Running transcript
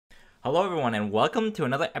Hello, everyone, and welcome to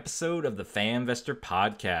another episode of the FV082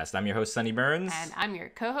 podcast. I'm your host, Sunny Burns. And I'm your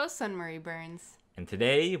co-host, Sunmarie Burns. And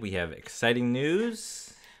today we have exciting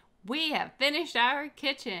news. We have finished our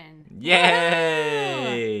kitchen.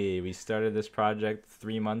 Yay! We started this project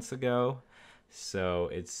 3 months ago, so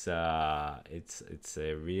it's a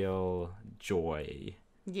real joy.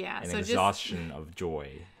 Yeah, an exhaustion of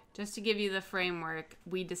joy. Just to give you the framework,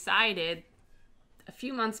 we decided a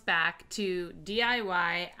few months back to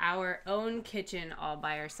DIY our own kitchen all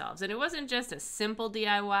by ourselves. And it wasn't just a simple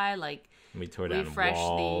DIY, like we tore down refreshed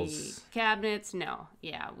walls. the cabinets. No,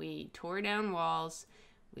 yeah, we tore down walls,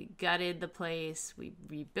 we gutted the place, we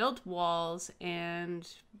rebuilt walls, and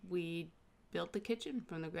we built the kitchen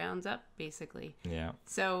from the grounds up, basically. Yeah.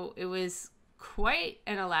 So it was quite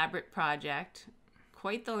an elaborate project,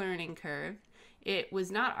 quite the learning curve. It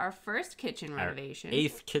was not our first kitchen renovation. Our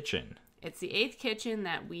 8th kitchen. It's the 8th kitchen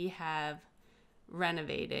that we have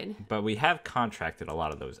renovated. But we have contracted a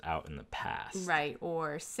lot of those out in the past. Right,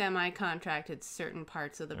 or semi-contracted certain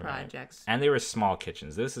parts of the projects. And they were small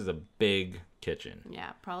kitchens. This is a big kitchen.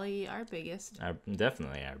 Yeah, probably our biggest.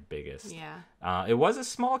 Definitely our biggest. Yeah. It was a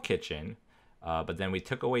small kitchen, but then we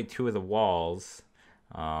took away 2 of the walls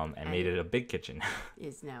and made it a big kitchen.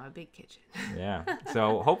 Is now a big kitchen. Yeah.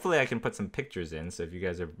 So hopefully I can put some pictures in. So if you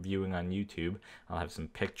guys are viewing on YouTube, I'll have some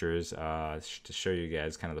pictures to show you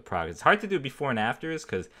guys kind of the progress. It's hard to do before and afters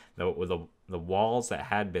because the walls that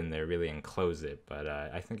had been there really enclose it. But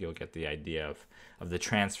I think you'll get the idea of the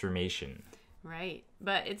transformation. Right.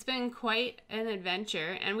 But it's been quite an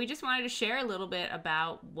adventure. And we just wanted to share a little bit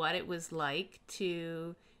about what it was like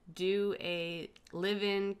to do a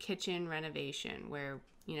live-in kitchen renovation where,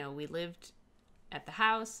 you know, we lived at the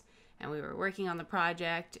house and we were working on the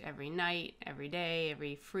project every night, every day,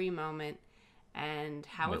 every free moment, and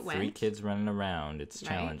how it went. With 3 kids running around, it's right?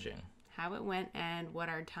 challenging. How it went and what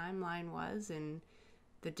our timeline was and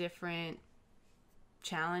the different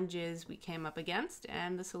challenges we came up against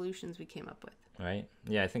and the solutions we came up with. Right?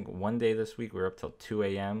 Yeah, I think one day this week we were up till 2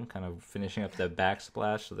 a.m. kind of finishing up the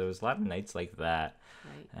backsplash. So there was a lot of nights like that.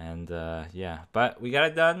 Right. And yeah, but we got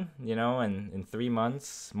it done, you know, in 3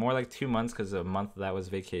 months, more like 2 months because a month of that was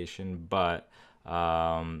vacation. But,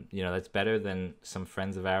 you know, that's better than some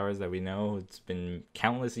friends of ours that we know. It's been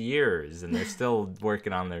countless years and they're still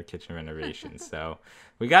working on their kitchen renovation. So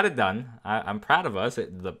we got it done. I'm proud of us.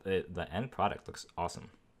 The end product looks awesome.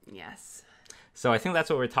 Yes. So I think that's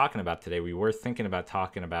what we're talking about today. We were thinking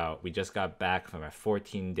about we just got back from a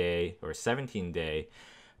 14-day or 17-day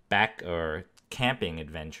camping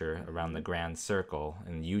adventure around the Grand Circle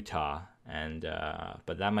in Utah. And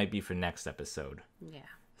but that might be for next episode. Yeah.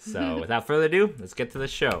 So without further ado, let's get to the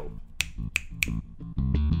show.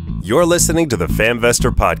 You're listening to the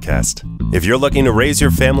FV082 podcast. If you're looking to raise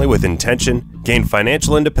your family with intention, gain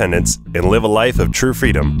financial independence, and live a life of true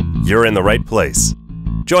freedom, you're in the right place.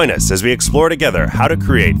 Join us as we explore together how to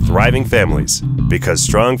create thriving families, because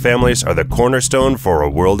strong families are the cornerstone for a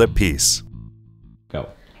world at peace. Go.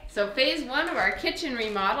 So phase 1 of our kitchen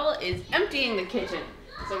remodel is emptying the kitchen.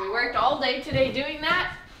 So we worked all day today doing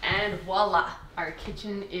that, and voila, our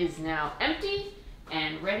kitchen is now empty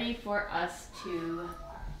and ready for us to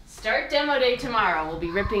start demo day tomorrow. We'll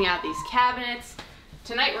be ripping out these cabinets.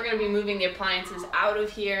 Tonight we're going to be moving the appliances out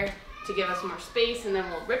of here to give us more space, and then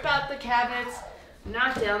we'll rip out the cabinets,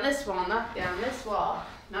 knock down this wall, knock down this wall,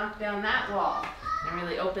 knock down that wall, and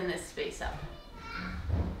really open this space up.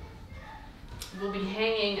 We'll be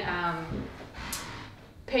hanging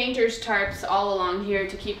painter's tarps all along here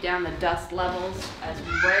to keep down the dust levels as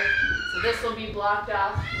we work. So this will be blocked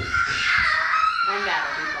off, and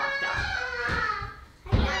that'll be blocked off.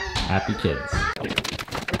 Happy kids.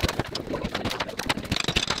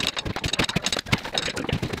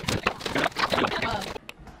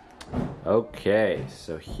 Okay,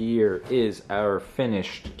 so here is our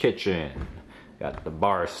finished kitchen. Got the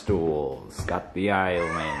bar stools, got the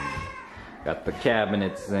island, got the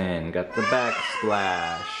cabinets in, got the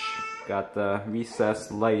backsplash, got the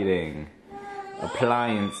recessed lighting,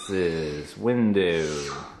 appliances,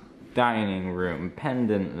 window, dining room,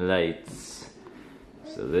 pendant lights.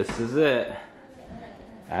 So this is it.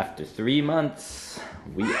 After 3 months,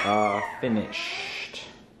 we are finished.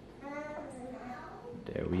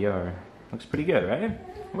 There we are. Looks pretty good, right?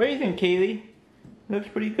 What do you think, Kaylee? Looks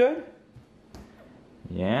pretty good?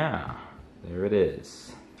 Yeah, there it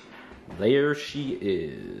is. There she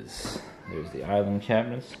is. There's the island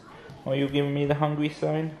cabinets. Oh, you giving me the hungry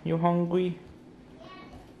sign? You hungry?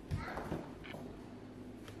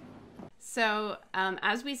 So,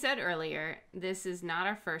 as we said earlier, this is not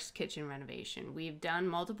our first kitchen renovation. We've done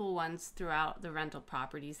multiple ones throughout the rental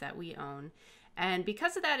properties that we own. And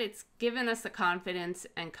because of that, it's given us the confidence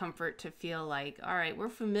and comfort to feel like, all right, we're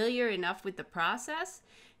familiar enough with the process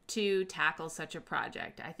to tackle such a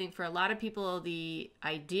project. I think for a lot of people, the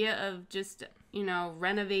idea of just,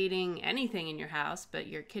 renovating anything in your house, but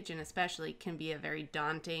your kitchen especially, can be a very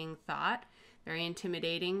daunting thought, very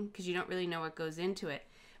intimidating, because you don't really know what goes into it.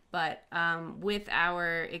 But with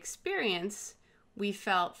our experience, we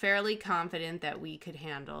felt fairly confident that we could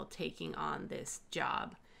handle taking on this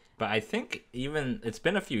job. But I think it's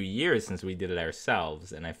been a few years since we did it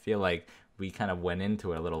ourselves, and I feel like we kind of went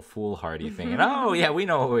into it a little foolhardy thinking, oh, yeah, we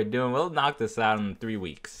know what we're doing. We'll knock this out in 3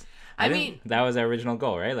 weeks. I mean, that was our original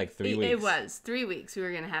goal, right? Like 3 weeks. It was 3 weeks. We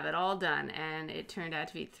were going to have it all done, and it turned out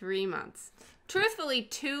to be 3 months. Truthfully,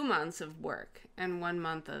 2 months of work and 1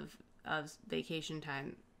 month of vacation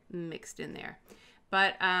time mixed in there.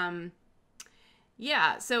 But,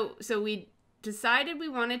 so we decided we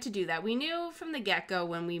wanted to do that. We knew from the get-go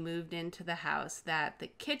when we moved into the house that the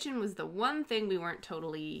kitchen was the one thing we weren't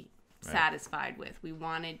totally satisfied with. We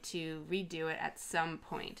wanted to redo it at some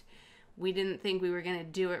point. We didn't think we were going to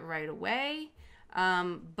do it right away,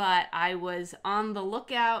 but I was on the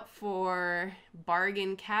lookout for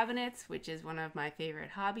bargain cabinets, which is one of my favorite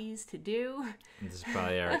hobbies to do. This is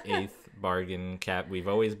probably our 8th bargain We've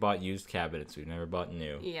always bought used cabinets. We've never bought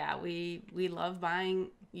new. Yeah, we love buying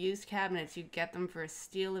used cabinets. You get them for a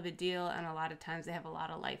steal of a deal, and a lot of times they have a lot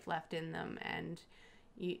of life left in them, and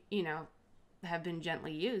you know, have been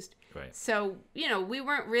gently used. Right. So, we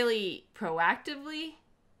weren't really proactively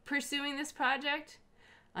pursuing this project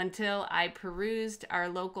until I perused our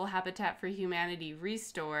local Habitat for Humanity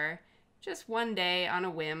restore just one day on a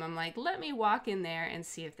whim. I'm like, let me walk in there and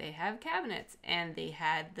see if they have cabinets. And they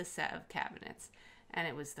had the set of cabinets. And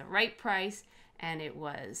it was the right price. And it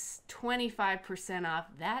was 25% off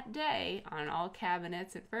that day on all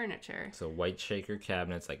cabinets and furniture. So white shaker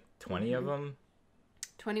cabinets, like 20 of them?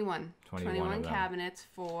 21 cabinets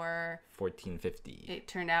for $14.50. It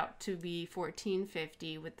turned out to be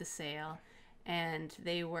 $14.50 with the sale, and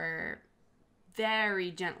they were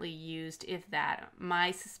very gently used, if that.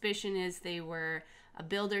 My suspicion is they were a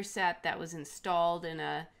builder set that was installed in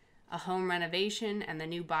a home renovation, and the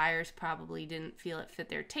new buyers probably didn't feel it fit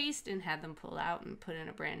their taste and had them pulled out and put in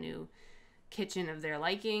a brand new kitchen of their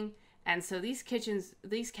liking. And so these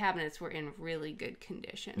cabinets were in really good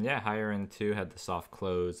condition. Yeah, higher end too, had the soft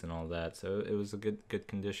close and all that. So it was a good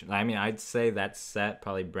condition. I mean, I'd say that set,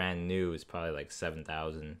 probably brand new, is probably like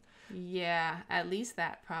 $7,000. Yeah, at least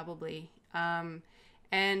that probably. And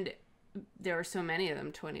there were so many of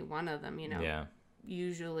them, 21 of them, Yeah.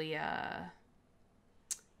 Usually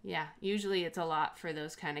it's a lot for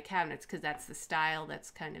those kind of cabinets because that's the style that's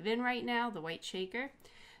kind of in right now, the white shaker.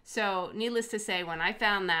 So needless to say, when I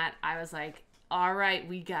found that, I was like, all right,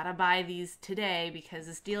 we got to buy these today because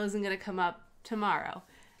this deal isn't going to come up tomorrow.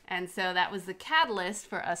 And so that was the catalyst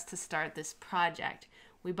for us to start this project.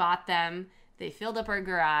 We bought them. They filled up our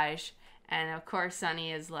garage. And of course,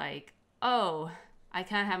 Sunny is like, oh, I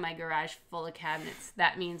can't have my garage full of cabinets.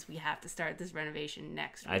 That means we have to start this renovation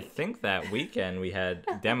next week. I think that weekend we had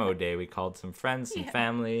demo day. We called some friends, some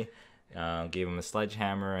family. Gave them a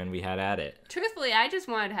sledgehammer, and we had at it. Truthfully, I just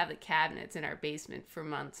wanted to have the cabinets in our basement for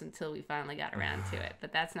months until we finally got around to it.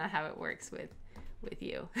 But that's not how it works with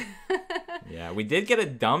you. Yeah, we did get a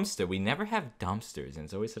dumpster. We never have dumpsters, and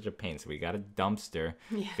it's always such a pain. So we got a dumpster.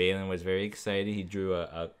 Yeah. Balin was very excited. He drew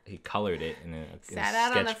he colored it in a sat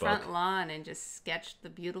out on the front lawn and just sketched the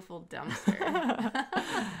beautiful dumpster.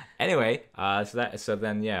 Anyway, so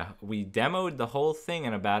then we demoed the whole thing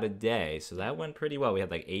in about a day. So that went pretty well. We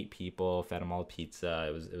had like 8 people, fed them all pizza.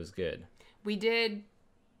 It was good. We did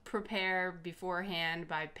prepare beforehand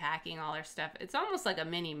by packing all our stuff. It's almost like a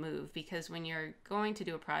mini move because when you're going to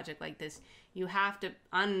do a project like this, you have to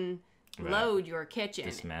unload your kitchen.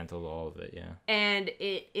 Dismantle all of it, yeah. And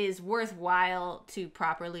it is worthwhile to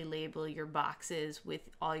properly label your boxes with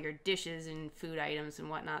all your dishes and food items and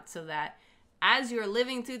whatnot so that as you're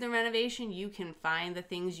living through the renovation, you can find the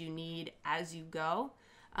things you need as you go.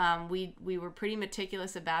 We were pretty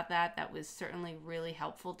meticulous about that. That was certainly really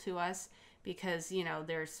helpful to us. Because,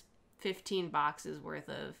 there's 15 boxes worth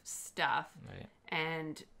of stuff, right.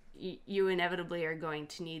 And you inevitably are going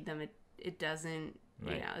to need them. It doesn't,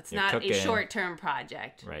 right. It's you're not cooking. A short-term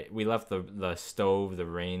project. Right. We left the stove, the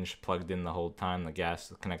range plugged in the whole time, the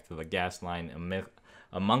gas connected to the gas line.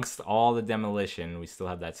 Amongst all the demolition, we still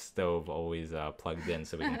have that stove always plugged in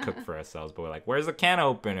so we can cook for ourselves. But we're like, where's the can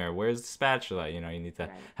opener? Where's the spatula? You need to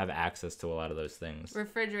have access to a lot of those things.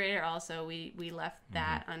 Refrigerator also, we left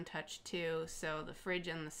that untouched too. So the fridge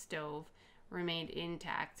and the stove remained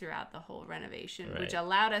intact throughout the whole renovation, which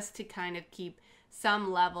allowed us to kind of keep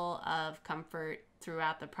some level of comfort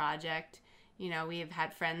throughout the project. You know, we have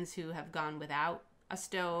had friends who have gone without a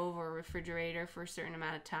stove or refrigerator for a certain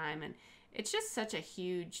amount of time, and it's just such a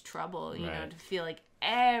huge trouble, you know, to feel like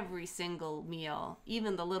every single meal,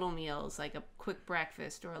 even the little meals like a quick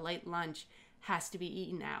breakfast or a late lunch, has to be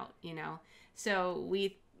eaten out, you know. So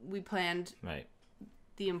we planned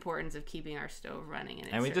the importance of keeping our stove running,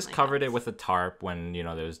 and we just covered it with a tarp when, you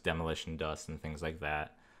know, there was demolition dust and things like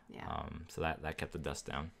that. Yeah. So that kept the dust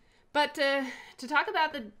down. But to talk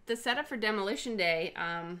about the setup for Demolition Day,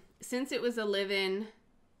 since it was a live-in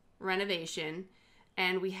renovation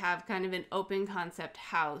and we have kind of an open concept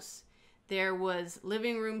house, there was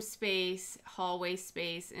living room space, hallway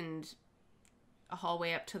space, and a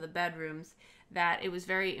hallway up to the bedrooms, that it was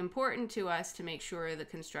very important to us to make sure the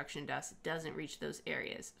construction dust doesn't reach those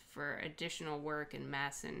areas for additional work and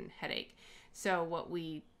mess and headache. So what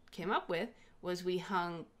we came up with was we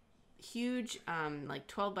hung huge like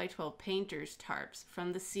 12 by 12 painters tarps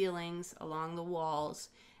from the ceilings along the walls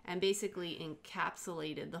and basically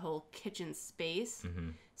encapsulated the whole kitchen space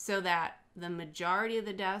so that the majority of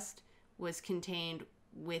the dust was contained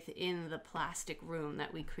within the plastic room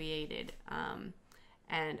that we created,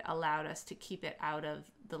 and allowed us to keep it out of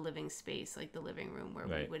the living space, like the living room where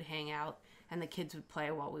we would hang out and the kids would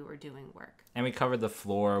play while we were doing work. And we covered the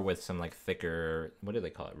floor with some like thicker, what do they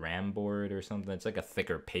call it, ram board or something? It's like a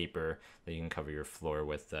thicker paper that you can cover your floor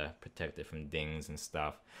with to protect it from dings and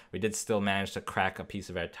stuff. We did still manage to crack a piece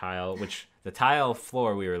of our tile, which the tile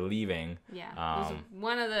floor we were leaving. Yeah, it was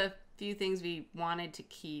one of the few things we wanted to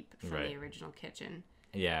keep from the original kitchen.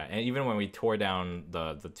 Yeah, and even when we tore down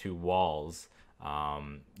the two walls,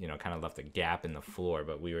 you know, kind of left a gap in the floor,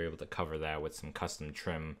 but we were able to cover that with some custom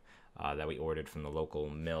trim that we ordered from the local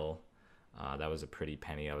mill. That was a pretty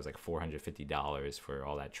penny. That was like $450 for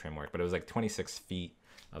all that trim work, but it was like 26 feet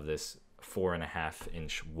of this 4.5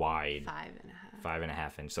 inch wide,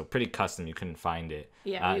 5.5 inch, so pretty custom. You couldn't find it.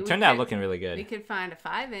 Yeah, it turned out looking really good. We could find a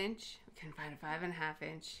 5 inch. We couldn't find a 5.5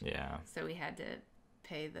 inch. Yeah. So we had to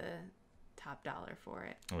pay the top dollar for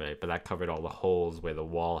it. Right, but that covered all the holes where the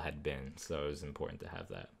wall had been, so it was important to have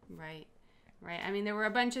that. Right. I mean, there were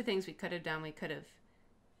a bunch of things we could have done. We could have,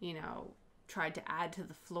 you know, tried to add to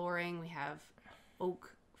the flooring. We have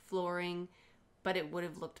oak flooring, but it would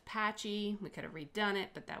have looked patchy. We could have redone it,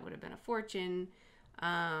 but that would have been a fortune.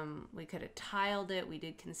 We could have tiled it. We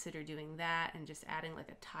did consider doing that and just adding like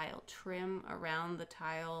a tile trim around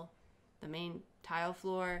the main tile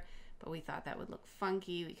floor, but we thought that would look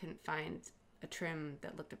funky. We couldn't find a trim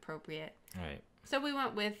that looked appropriate. Right. So we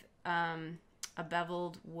went with a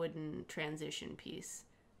beveled wooden transition piece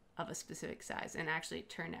of a specific size, and actually it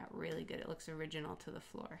turned out really good. It looks original to the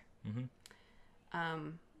floor.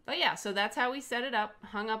 But yeah, so that's how we set it up.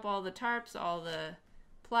 Hung up all the tarps, all the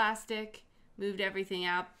plastic, moved everything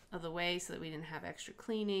out of the way so that we didn't have extra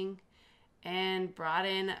cleaning, and brought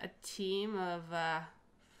in a team of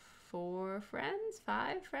 5 friends,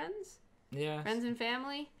 friends and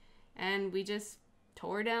family, and we just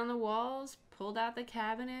tore down the walls, pulled out the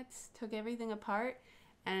cabinets, took everything apart,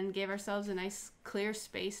 and gave ourselves a nice clear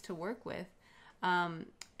space to work with. And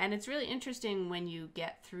it's really interesting when you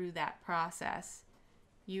get through that process,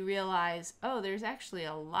 you realize, oh, there's actually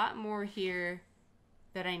a lot more here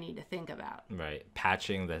that I need to think about. Right.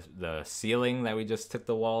 Patching the ceiling that we just took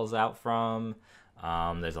the walls out from.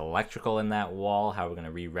 There's electrical in that wall, how we're going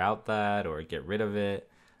to reroute that or get rid of it.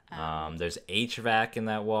 There's HVAC in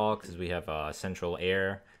that wall because we have central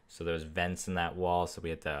air. So there's vents in that wall. So we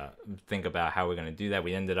had to think about how we're going to do that.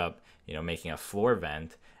 We ended up, you know, making a floor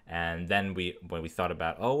vent. And then when we thought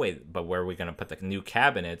about, oh, wait, but where are we going to put the new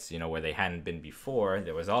cabinets, you know, where they hadn't been before,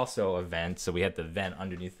 there was also a vent. So we had the vent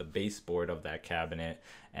underneath the baseboard of that cabinet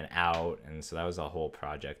and out. And so that was a whole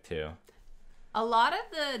project, too. A lot of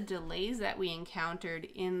the delays that we encountered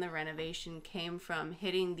in the renovation came from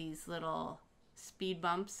hitting these little speed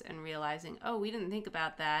bumps and realizing, oh, we didn't think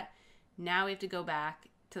about that. Now we have to go back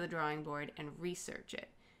to the drawing board and research it.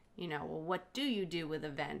 You know, well, what do you do with a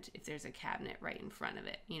vent if there's a cabinet right in front of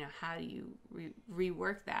it? You know, how do you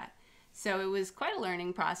rework that? So it was quite a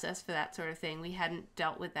learning process for that sort of thing. We hadn't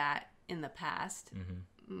dealt with that in the past.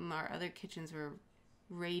 Mm-hmm. Our other kitchens were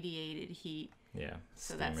radiated heat. Yeah.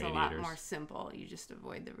 So that's radiators. A lot more simple. You just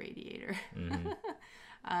avoid the radiator.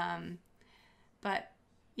 Mm-hmm. But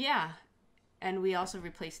yeah. And we also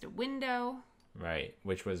replaced a window Right,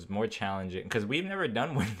 which was more challenging because we've never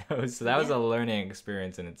done windows, so that was a learning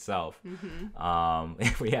experience in itself.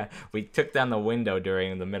 We took down the window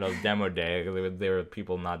during the middle of demo day. There were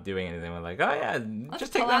people not doing anything. We're like, oh yeah,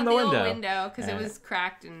 just take down the window. Old window because it was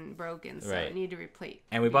cracked and broken, so it needed to replace.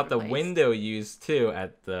 And we bought the window used too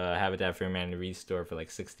at the Habitat for Humanity store for like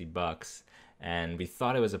 $60, and we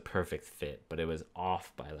thought it was a perfect fit, but it was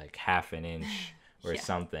off by like half an inch or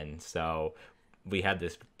something. So we had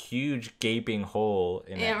this huge gaping hole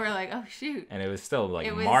in it. And we're like, oh shoot. And it was still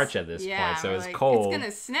like March at this point, so it was like, cold. It's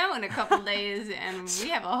gonna snow in a couple days and we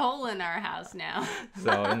have a hole in our house now.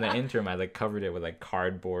 So in the interim, I like covered it with like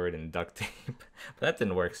cardboard and duct tape. But that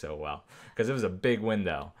didn't work so well because it was a big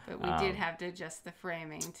window. But we did have to adjust the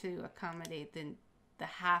framing to accommodate the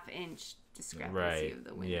half-inch discrepancy of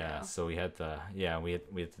the window. Yeah, so we had to we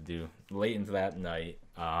had to do late into that night,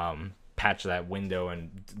 patch that window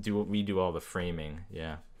and redo all the framing.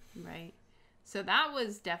 Yeah. Right. So that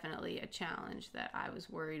was definitely a challenge that I was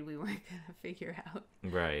worried we weren't gonna figure out.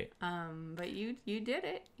 Right. But you did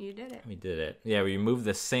it. You did it. We did it. Yeah, we moved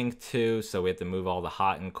the sink too, so we had to move all the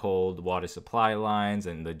hot and cold water supply lines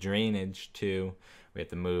and the drainage too. We had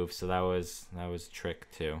to move, so that was a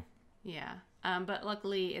trick too. Yeah. But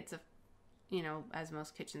luckily it's as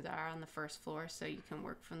most kitchens are on the first floor, so you can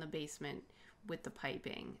work from the basement with the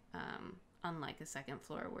piping, unlike a second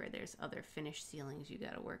floor where there's other finished ceilings you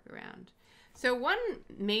got to work around. So one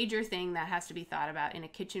major thing that has to be thought about in a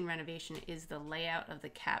kitchen renovation is the layout of the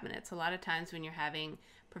cabinets. A lot of times when you're having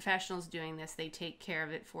professionals doing this, they take care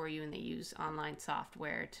of it for you and they use online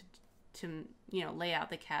software to lay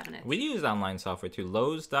out the cabinets. We use online software too.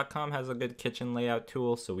 Lowe's.com has a good kitchen layout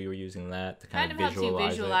tool, so we were using that to kind of helps you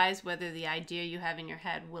visualize it. Whether the idea you have in your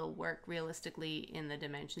head will work realistically in the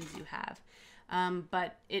dimensions you have.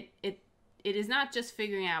 But it is not just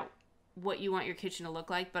figuring out what you want your kitchen to look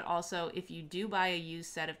like, but also if you do buy a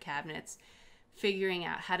used set of cabinets, figuring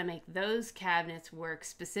out how to make those cabinets work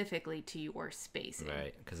specifically to your spacing.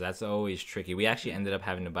 Right, because that's always tricky. We actually ended up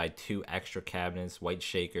having to buy 2 extra cabinets. White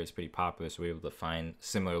Shaker is pretty popular, so we were able to find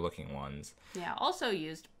similar looking ones. Yeah, also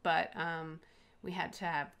used, but we had to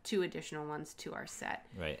have 2 additional ones to our set.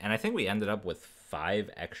 Right, and I think we ended up with 5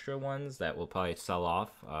 extra ones that will probably sell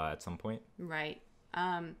off at some point. Right.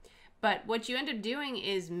 But what you end up doing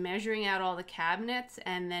is measuring out all the cabinets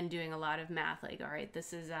and then doing a lot of math. Like, all right,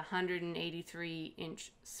 this is a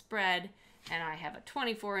 183-inch spread, and I have a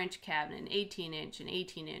 24-inch cabinet, an 18-inch, an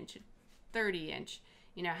 18-inch, a 30-inch.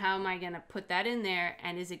 How am I going to put that in there,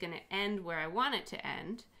 and is it going to end where I want it to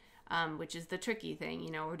end, which is the tricky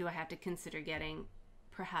thing, or do I have to consider getting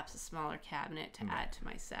perhaps a smaller cabinet to add to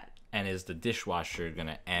my set? And is the dishwasher going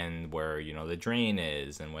to end where, the drain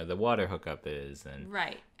is and where the water hookup is? And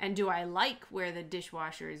right. And do I like where the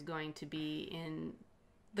dishwasher is going to be in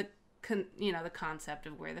the concept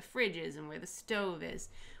of where the fridge is and where the stove is?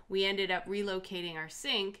 We ended up relocating our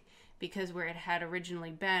sink because where it had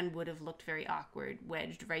originally been would have looked very awkward,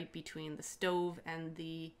 wedged right between the stove and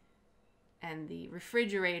the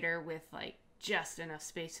refrigerator with like just enough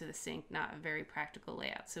space to the sink, not a very practical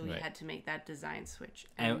layout. So we had to make that design switch.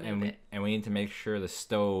 And we need to make sure the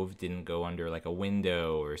stove didn't go under like a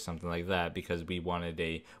window or something like that because we wanted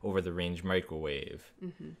a over-the-range microwave.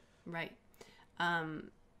 Mm-hmm. Right.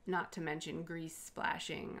 Not to mention grease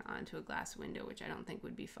splashing onto a glass window, which I don't think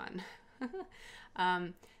would be fun.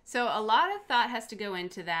 So a lot of thought has to go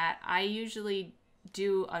into that. I usually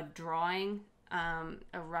do a drawing,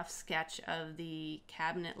 a rough sketch of the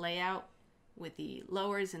cabinet layout with the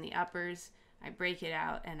lowers and the uppers. I break it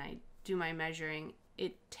out and I do my measuring.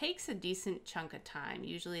 It takes a decent chunk of time.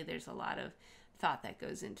 Usually there's a lot of thought that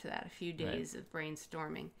goes into that, a few days of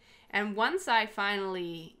brainstorming. And once I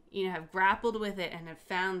finally, have grappled with it and have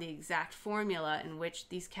found the exact formula in which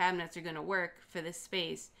these cabinets are going to work for this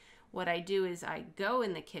space, what I do is I go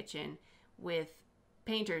in the kitchen with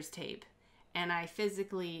painter's tape and I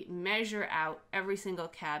physically measure out every single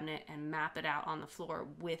cabinet and map it out on the floor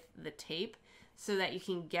with the tape so that you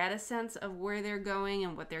can get a sense of where they're going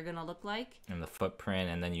and what they're going to look like. And the footprint,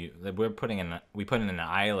 and then we put in an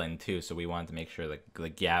island too, so we wanted to make sure the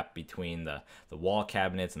gap between the wall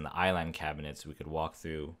cabinets and the island cabinets we could walk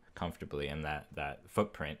through comfortably, and that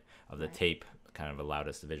footprint of the tape kind of allowed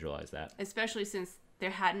us to visualize that. Especially since there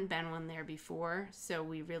hadn't been one there before, so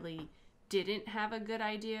we really didn't have a good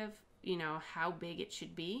idea of how big it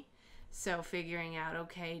should be. So figuring out,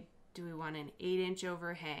 okay, do we want an 8-inch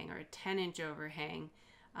overhang or a 10-inch overhang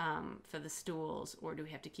for the stools, or do we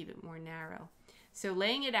have to keep it more narrow? So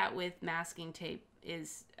laying it out with masking tape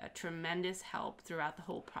is a tremendous help throughout the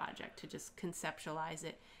whole project to just conceptualize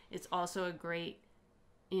it. It's also a great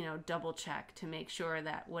double check to make sure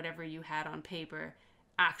that whatever you had on paper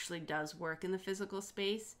actually does work in the physical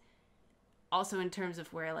space. Also in terms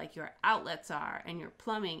of where like your outlets are and your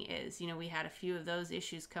plumbing is, we had a few of those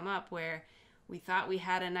issues come up where we thought we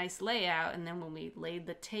had a nice layout, and then when we laid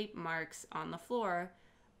the tape marks on the floor,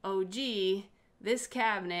 oh gee, this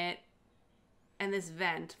cabinet and this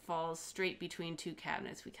vent falls straight between two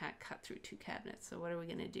cabinets. We can't cut through two cabinets. So what are we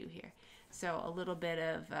going to do here? So a little bit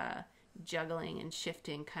of juggling and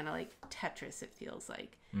shifting, kind of like Tetris, it feels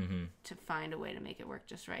like, to find a way to make it work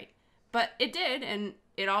just right. But it did, and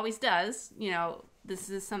it always does. This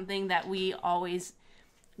is something that we always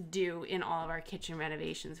do in all of our kitchen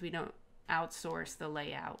renovations. We don't outsource the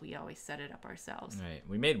layout. We always set it up ourselves. Right.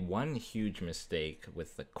 We made one huge mistake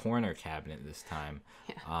with the corner cabinet this time.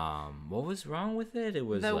 Yeah. What was wrong with it? It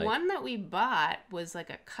was the one that we bought was like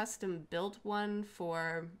a custom built one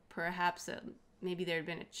for perhaps maybe there had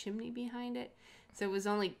been a chimney behind it. So it was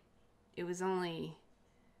only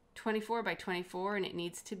 24 by 24, and it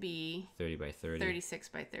needs to be 30 by 30. 36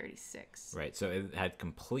 by 36. Right. So it had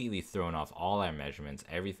completely thrown off all our measurements.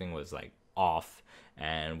 Everything was like off,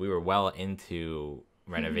 and we were well into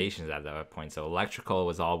renovations at that point. So electrical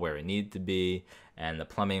was all where it needed to be, and the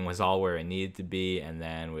plumbing was all where it needed to be, and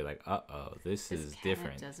then we're like, this is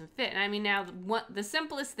different. It doesn't fit. And I mean, now the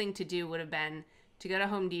simplest thing to do would have been to go to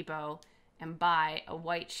Home Depot and buy a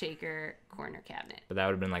white shaker corner cabinet. But that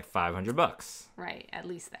would have been like $500. Right, at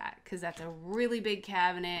least that, because that's a really big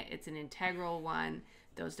cabinet. It's an integral one.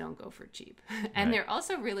 Those don't go for cheap. And They're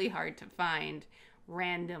also really hard to find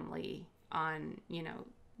randomly on,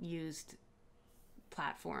 used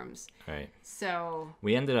platforms. Right. So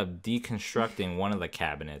we ended up deconstructing one of the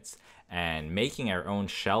cabinets and making our own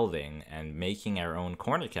shelving and making our own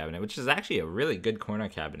corner cabinet, which is actually a really good corner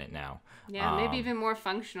cabinet now. Yeah, maybe even more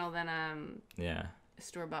functional than a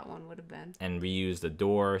store-bought one would have been. And reused the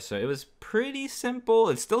door, so it was pretty simple.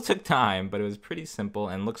 It still took time, but it was pretty simple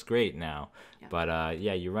and looks great now. Yeah. But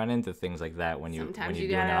you run into things like that when you're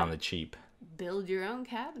doing it on the cheap. Build your own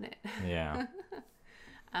cabinet. Yeah.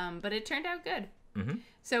 But it turned out good. Mm-hmm.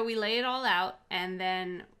 So we lay it all out, and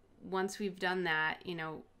then once we've done that,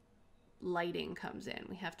 lighting comes in.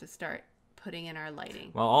 We have to start putting in our lighting.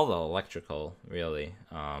 Well, all the electrical, really.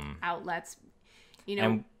 Outlets.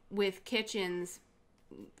 With kitchens,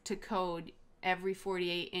 to code, every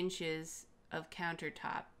 48 inches of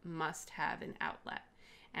countertop must have an outlet.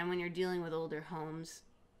 And when you're dealing with older homes,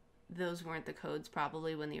 those weren't the codes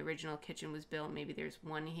probably when the original kitchen was built. Maybe there's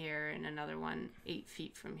one here and another one 8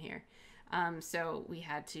 feet from here. So we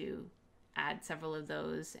had to add several of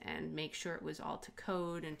those and make sure it was all to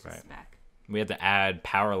code and to spec. We had to add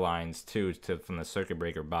power lines too from the circuit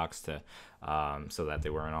breaker box to so that they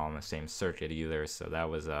weren't all in the same circuit either. So that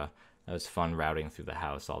was fun routing through the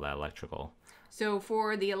house, all that electrical. So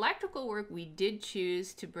for the electrical work, we did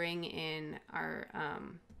choose to bring in our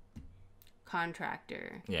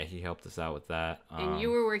contractor. Yeah, he helped us out with that. And you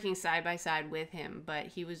were working side by side with him, but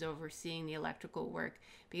he was overseeing the electrical work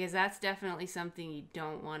because that's definitely something you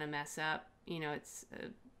don't want to mess up. It's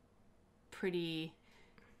pretty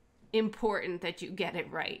important that you get it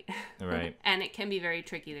right. Right. And it can be very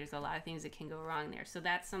tricky. There's a lot of things that can go wrong there. So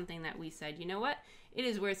that's something that we said, you know what? It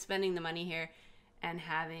is worth spending the money here and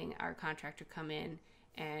having our contractor come in,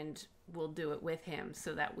 and we'll do it with him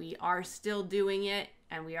so that we are still doing it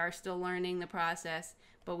and we are still learning the process,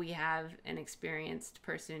 but we have an experienced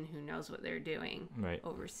person who knows what they're doing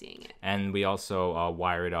overseeing it. And we also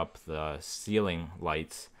wired up the ceiling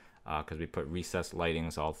lights because we put recessed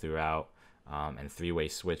lightings all throughout. And three-way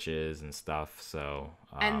switches and stuff. So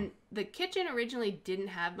and the kitchen originally didn't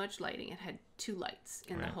have much lighting. It had 2 lights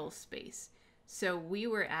in the whole space. So we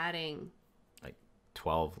were adding like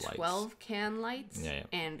 12 can lights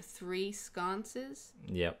and 3 sconces.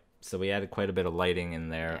 Yep. So we added quite a bit of lighting in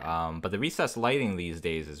there. Yeah. But the recessed lighting these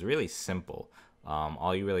days is really simple.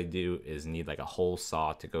 All you really do is need like a hole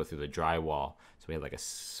saw to go through the drywall. So we had like a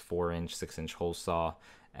 4-inch, 6-inch hole saw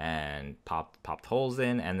and popped holes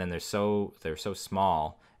in, and then they're so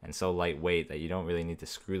small and so lightweight that you don't really need to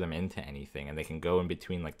screw them into anything, and they can go in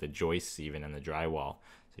between like the joists even in the drywall.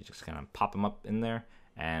 So you just kind of pop them up in there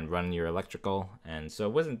and run your electrical, and so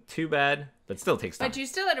it wasn't too bad, but still takes time. But you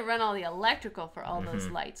still had to run all the electrical for all those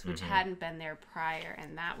lights, which hadn't been there prior,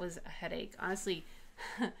 and that was a headache. Honestly,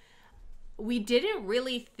 we didn't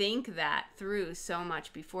really think that through so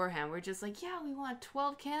much beforehand. We're just like, yeah, we want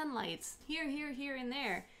 12 can lights here, and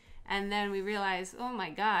there. And then we realized, oh my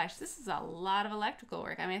gosh, this is a lot of electrical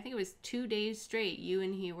work. I mean, I think it was 2 days straight you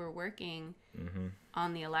and he were working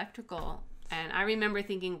on the electrical. And I remember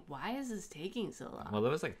thinking, why is this taking so long? Well,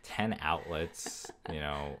 there was like 10 outlets,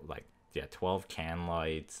 like 12 can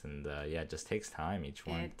lights, and yeah, it just takes time each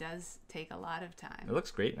one. It does take a lot of time. It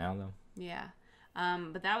looks great now though. Yeah.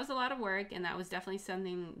 But that was a lot of work, and that was definitely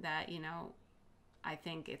something that, I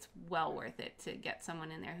think it's well worth it to get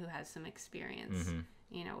someone in there who has some experience,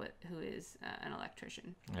 who is an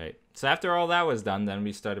electrician. Right. So after all that was done, then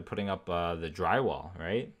we started putting up the drywall,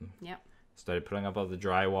 right? Yep. Started putting up all the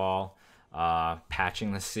drywall,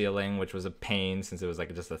 patching the ceiling, which was a pain since it was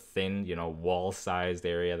like just a thin, wall-sized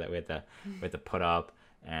area that we had to put up.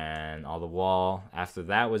 And all the wall. After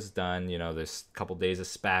that was done, there's a couple days of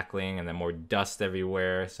spackling and then more dust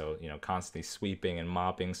everywhere. So, constantly sweeping and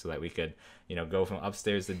mopping so that we could, go from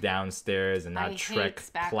upstairs to downstairs and not trek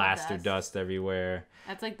plaster dust everywhere.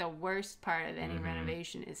 That's like the worst part of any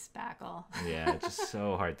renovation is spackle. Yeah, it's just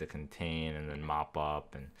so hard to contain and then mop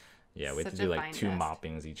up. And yeah, we have to do like 2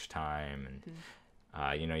 moppings each time. And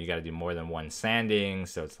you got to do more than one sanding,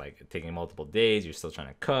 so it's like taking multiple days. You're still trying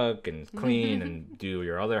to cook and clean and do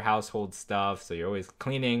your other household stuff, so you're always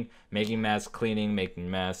cleaning, making mess, cleaning,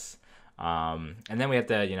 making mess. And then we have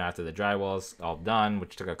to, after the drywall's all done,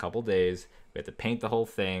 which took a couple days, we have to paint the whole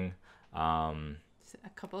thing. A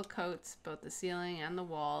couple of coats, both the ceiling and the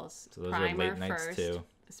walls. So those are late nights first, too,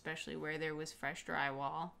 especially where there was fresh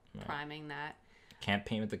drywall. Right. Priming that. Can't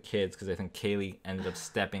paint with the kids because I think Kaylee ended up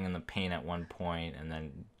stepping in the paint at one point and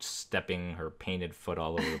then stepping her painted foot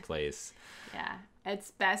all over the place. Yeah,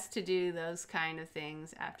 it's best to do those kind of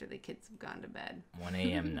things after the kids have gone to bed. 1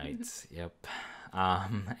 a.m. nights, yep.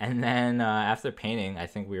 And then after painting, I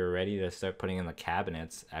think we were ready to start putting in the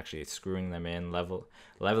cabinets, actually screwing them in,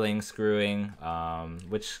 leveling, screwing,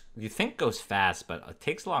 which you think goes fast, but it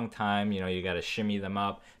takes a long time. You got to shimmy them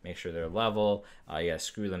up, make sure they're level. You got to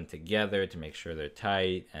screw them together to make sure they're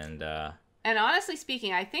tight. And honestly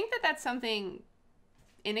speaking, I think that that's something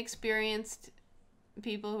inexperienced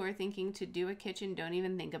people who are thinking to do a kitchen don't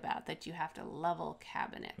even think about, that you have to level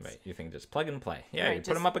cabinets. Right. You think just plug and play. Yeah, right, you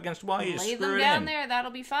put them up against the wall, you just screw it in. Lay them down there, that'll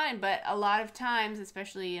be fine. But a lot of times,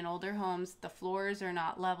 especially in older homes, the floors are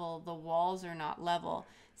not level, the walls are not level.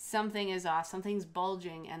 Something is off, something's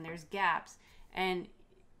bulging, and there's gaps. And,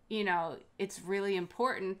 it's really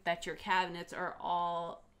important that your cabinets are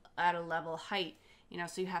all at a level height.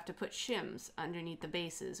 So you have to put shims underneath the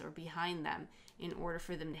bases or behind them in order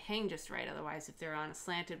for them to hang just right. Otherwise, if they're on a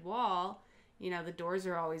slanted wall, the doors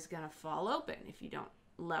are always going to fall open if you don't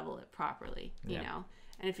level it properly, you know.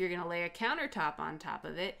 And if you're going to lay a countertop on top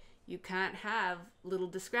of it, you can't have little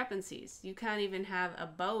discrepancies. You can't even have a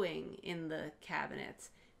bowing in the cabinets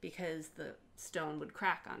because the stone would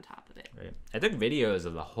crack on top of it. Right. I took videos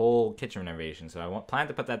of the whole kitchen renovation, so I plan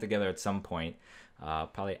to put that together at some point,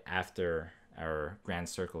 probably after our Grand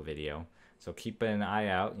Circle video. So keep an eye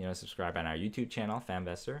out, subscribe on our YouTube channel,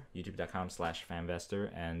 Fanvestor,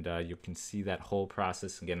 youtube.com/Fanvestor, and you can see that whole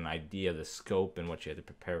process and get an idea of the scope and what you had to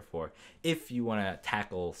prepare for if you want to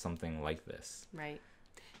tackle something like this. Right.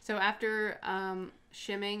 So after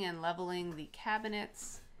shimming and leveling the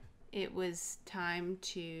cabinets, it was time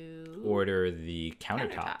to order the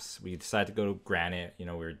countertops. We decided to go to granite. We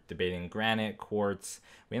were debating granite, quartz.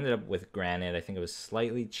 We ended up with granite. I think it was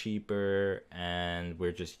slightly cheaper, and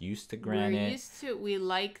we're just used to granite. We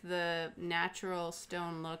like the natural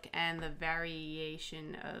stone look and the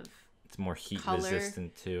variation of it's more heat color.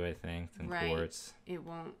 Resistant too, I think, than quartz. It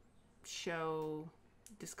won't show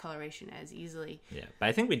discoloration as easily. Yeah, but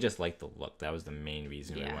I think we just liked the look. That was the main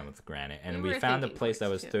reason we went with granite. And we found a place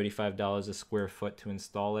that was $35 a square foot to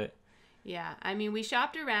install it. Yeah, I mean, we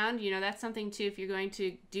shopped around. That's something too. If you're going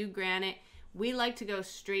to do granite, we like to go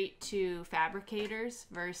straight to fabricators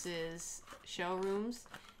versus showrooms,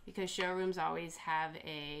 because showrooms always have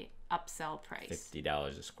a upsell price.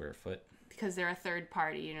 $50 a square foot. Because they're a third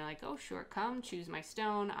party. Like, oh, sure, come choose my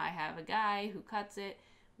stone. I have a guy who cuts it.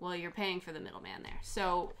 Well, you're paying for the middleman there.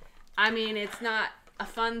 So, I mean, it's not a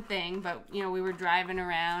fun thing, but, we were driving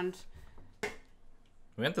around.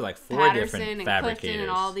 We went to like 4 Patterson different and fabricators. Clifton and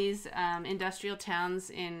all these industrial towns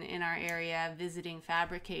in our area, visiting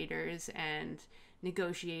fabricators and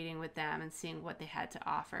negotiating with them and seeing what they had to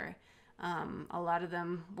offer. A lot of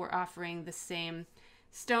them were offering the same.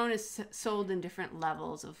 Stone is sold in different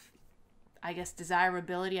levels of, I guess,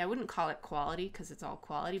 desirability. I wouldn't call it quality because it's all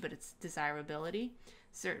quality, but it's desirability.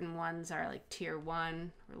 Certain ones are like tier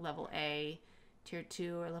 1 or level A, tier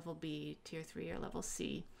 2 or level B, tier 3 or level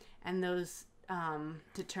C. And those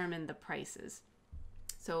determine the prices.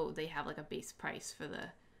 So they have like a base price for the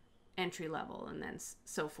entry level and then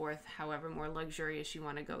so forth, however more luxurious you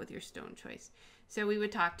want to go with your stone choice. So we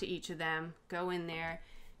would talk to each of them, go in there,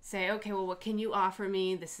 say, okay, well, what can you offer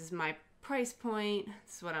me? This is my price point.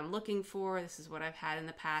 This is what I'm looking for. This is what I've had in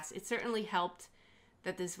the past. It certainly helped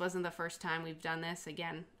that this wasn't the first time we've done this.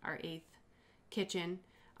 Again, our 8th kitchen.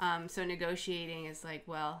 So negotiating is like,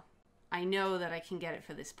 well, I know that I can get it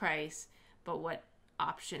for this price, but what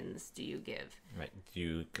options do you give? Right.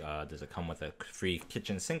 Does it come with a free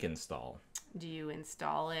kitchen sink install? Do you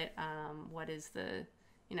install it? What is the,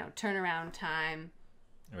 turnaround time?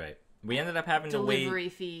 Right. We ended up having to wait delivery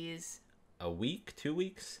fees. A week, 2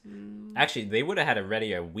 weeks. Actually, they would have had it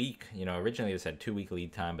ready a week. Originally it said 2-week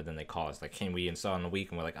lead time, but then they called us like, can we install in a week?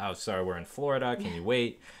 And we're like, oh, sorry, we're in Florida. Can you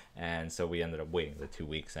wait? And so we ended up waiting the 2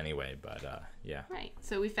 weeks anyway. But yeah. Right.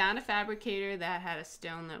 So we found a fabricator that had a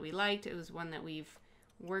stone that we liked. It was one that we've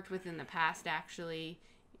worked with in the past, actually.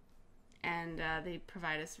 And they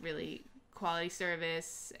provide us really quality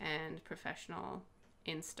service and professional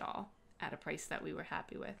install at a price that we were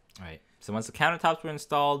happy with. Right. So once the countertops were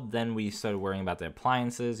installed, then we started worrying about the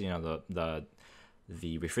appliances.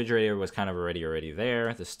 The refrigerator was kind of already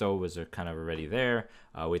there. The stove was kind of already there.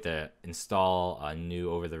 We had to install a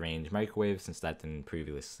new over-the-range microwave since that didn't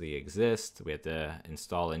previously exist. We had to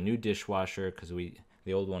install a new dishwasher because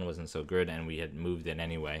the old one wasn't so good, and we had moved it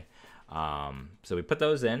anyway. So we put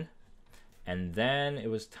those in, and then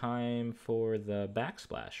it was time for the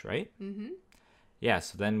backsplash, right? Mm-hmm. Yeah,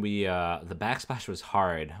 so then the backsplash was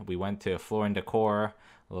hard. We went to Floor and Decor,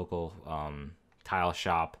 a local tile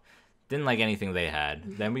shop. Didn't like anything they had.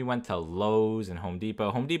 Then we went to Lowe's and Home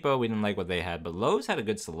Depot. Home Depot, we didn't like what they had, but Lowe's had a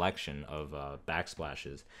good selection of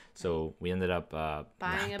backsplashes. So we ended up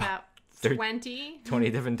buying about 20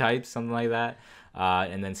 different types, something like that.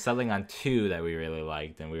 And then settling on 2 that we really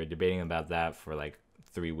liked. And we were debating about that for like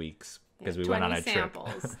 3 weeks. Because we went on a trip. 20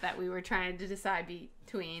 samples that we were trying to decide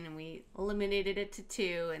between, and we eliminated it to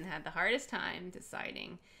 2 and had the hardest time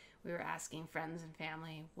deciding. We were asking friends and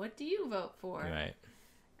family, what do you vote for? Right.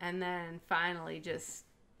 And then finally just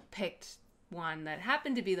picked one that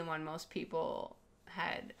happened to be the one most people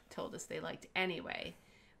had told us they liked anyway.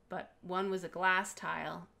 But one was a glass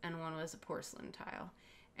tile and one was a porcelain tile.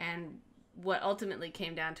 And what ultimately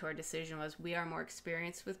came down to our decision was we are more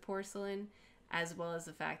experienced with porcelain, as well as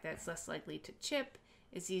the fact that it's less likely to chip,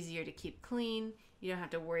 it's easier to keep clean, you don't have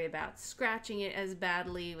to worry about scratching it as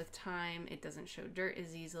badly with time, it doesn't show dirt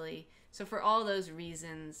as easily. So for all those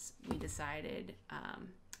reasons, we decided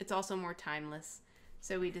it's also more timeless.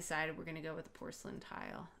 So we decided we're going to go with the porcelain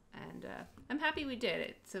tile. And I'm happy we did.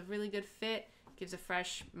 It's a really good fit, gives a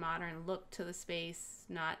fresh, modern look to the space,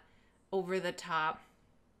 not over the top,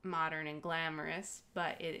 modern and glamorous,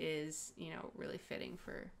 but it is, really fitting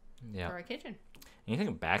for our kitchen. And you think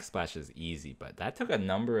a backsplash is easy, but that took a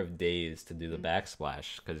number of days to do the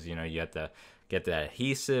backsplash because you had to get the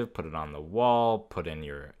adhesive, put it on the wall, put in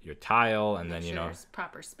your tile, and then there's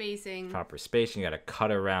proper spacing. You got to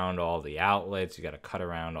cut around all the outlets, you got to cut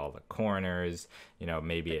around all the corners.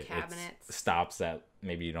 Maybe it stops at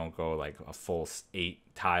maybe you don't go like a full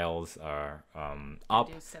 8 tiles or up.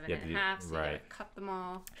 You do 7.5, so you gotta cut them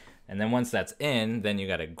all. And then once that's in, then you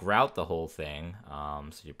got to grout the whole thing.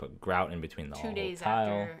 So you put grout in between the whole 2 days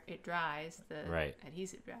tile. after it dries, the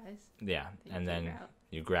adhesive dries. Yeah, and then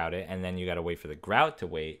you grout it, and then you got to wait for the grout to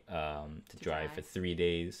dry for 3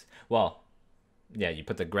 days. Well, yeah, you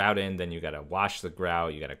put the grout in, then you got to wash the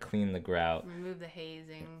grout, you got to clean the grout. Remove the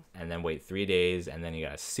hazing. And then wait 3 days, and then you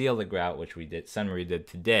got to seal the grout, which Sunmarie did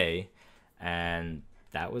today. And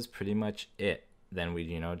that was pretty much it. Then we,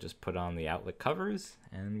 just put on the outlet covers,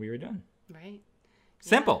 and we were done. Right.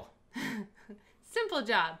 Simple. Yeah. Simple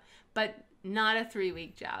job, but not a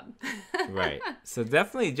 3-week job. Right. So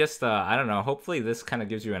definitely just, I don't know, hopefully this kind of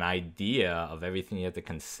gives you an idea of everything you have to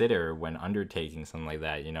consider when undertaking something like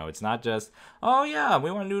that. It's not just, oh yeah,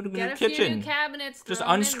 we want to do the new kitchen. Get a few new cabinets. Just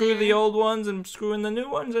unscrew the old ones and screw in the new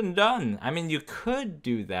ones and done. I mean, you could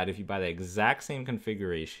do that if you buy the exact same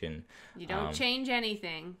configuration. You don't change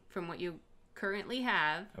anything from what you currently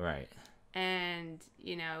have. Right. And,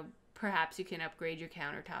 perhaps you can upgrade your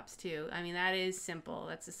countertops too. I mean, that is simple.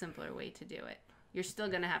 That's a simpler way to do it. You're still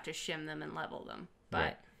going to have to shim them and level them,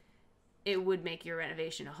 but it would make your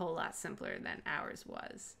renovation a whole lot simpler than ours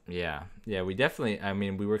was. Yeah, we definitely,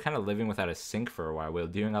 we were kind of living without a sink for a while. We were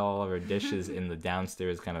doing all of our dishes in the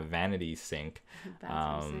downstairs kind of vanity sink,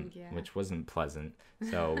 which wasn't pleasant.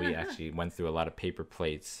 So we actually went through a lot of paper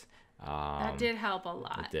plates. That did help a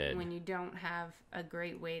lot. It did. When you don't have a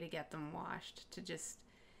great way to get them washed, to just,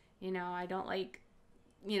 I don't like,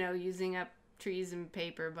 using up trees and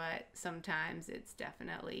paper, but sometimes it's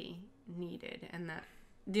definitely needed. And that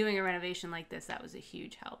doing a renovation like this, that was a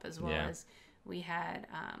huge help, as well as we had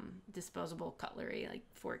disposable cutlery, like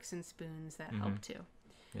forks and spoons that helped too.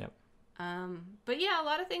 Yep. But yeah, a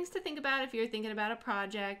lot of things to think about if you're thinking about a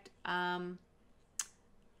project.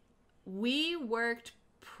 we worked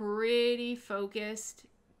pretty focused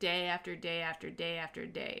day after day after day after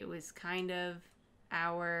day. It was kind of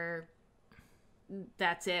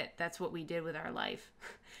that's it. That's what we did with our life.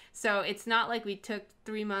 So it's not like we took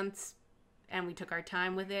 3 months and we took our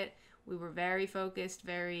time with it. We were very focused,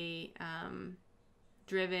 very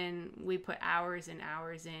driven. We put hours and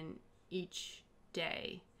hours in each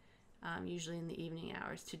day, usually in the evening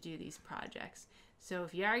hours, to do these projects. So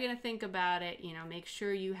if you are going to think about it, make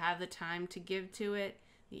sure you have the time to give to it,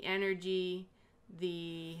 the energy,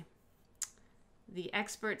 the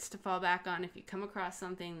experts to fall back on if you come across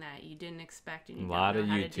something that you didn't expect and you don't know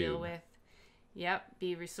how to deal with. Yep,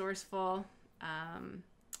 be resourceful.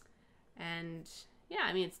 And yeah,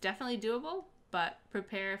 I mean, it's definitely doable, but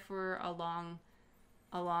prepare for a long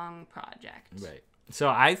project. Right. So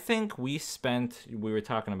I think we were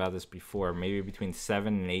talking about this before, maybe between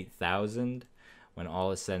 7,000 and 8,000 when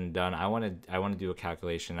all is said and done. I want to do a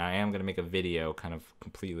calculation. I am going to make a video kind of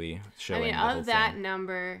completely showing the whole of that thing.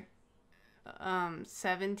 number,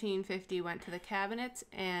 $1,750 went to the cabinets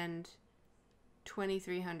and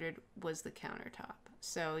 $2,300 was the countertop.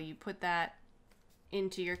 So you put that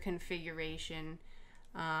into your configuration.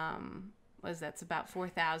 That's about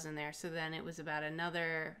 $4,000 there. So then it was about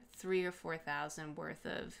another $3,000 or $4,000 worth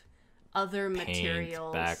of other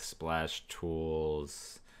materials, backsplash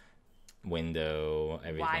tools, window,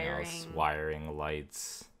 everything else, wiring,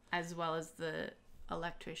 lights, as well as the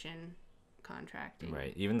electrician contracting.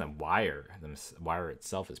 Right. Even the wire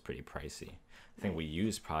itself is pretty pricey. I think we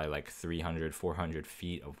used probably like 300, 400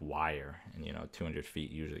 feet of wire, and 200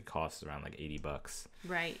 feet usually costs around like $80.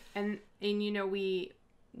 Right. And we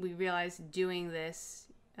realized doing this,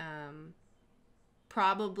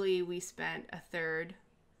 probably we spent a third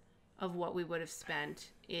of what we would have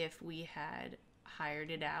spent if we had hired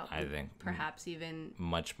it out. I think perhaps even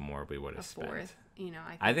much more we would have spent. Fourth,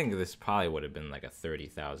 I think this probably would have been like a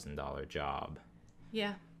 $30,000 job.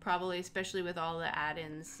 Yeah, probably, especially with all the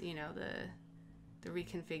add-ins, the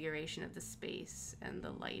reconfiguration of the space and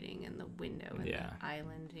the lighting and the window and the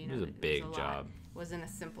island. It was a big job. It wasn't a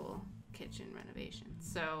simple kitchen renovation.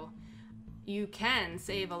 So you can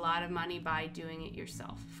save a lot of money by doing it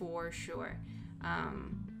yourself, for sure.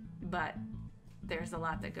 But there's a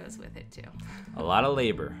lot that goes with it too. A lot of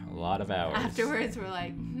labor, a lot of hours. Afterwards, we're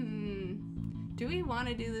like, do we want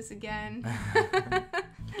to do this again?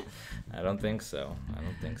 I don't think so.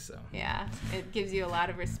 Yeah, it gives you a lot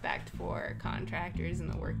of respect for contractors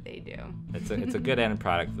and the work they do. It's a good end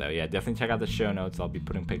product, though. Yeah, definitely check out the show notes. I'll be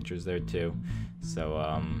putting pictures there, too.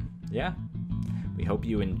 So, yeah. We hope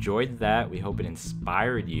you enjoyed that. We hope it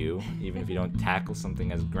inspired you, even if you don't tackle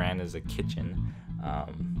something as grand as a kitchen.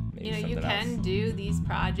 You can do these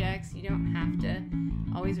projects. You don't have to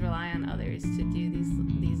always rely on others to do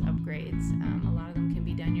these upgrades. A lot of them can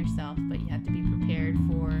be done yourself, but you have to be prepared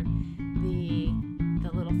for the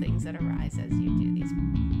little things that arise as you do these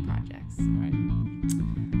projects. Right.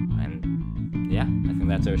 And yeah, I think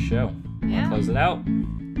that's our show. Yeah. Close it out.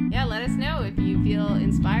 Yeah, let us know if you feel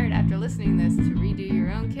inspired after listening to this to redo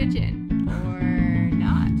your own kitchen or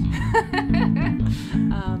not.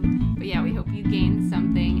 But yeah, we hope you gained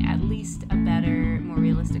something, at least a better, more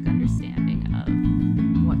realistic understanding of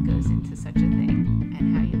what goes into such a thing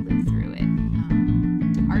and how you live through it.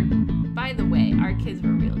 By the way, our kids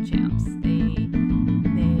were real champs. They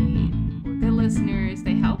were good listeners.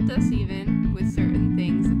 They helped us even with certain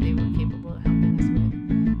things that they were capable of helping us with.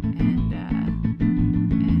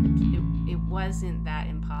 And it wasn't that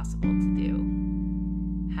impossible to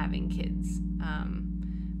do, having kids.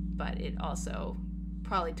 But it also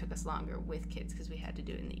probably took us longer with kids because we had to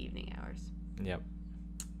do it in the evening hours. Yep.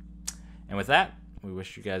 And with that, we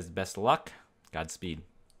wish you guys the best of luck. Godspeed.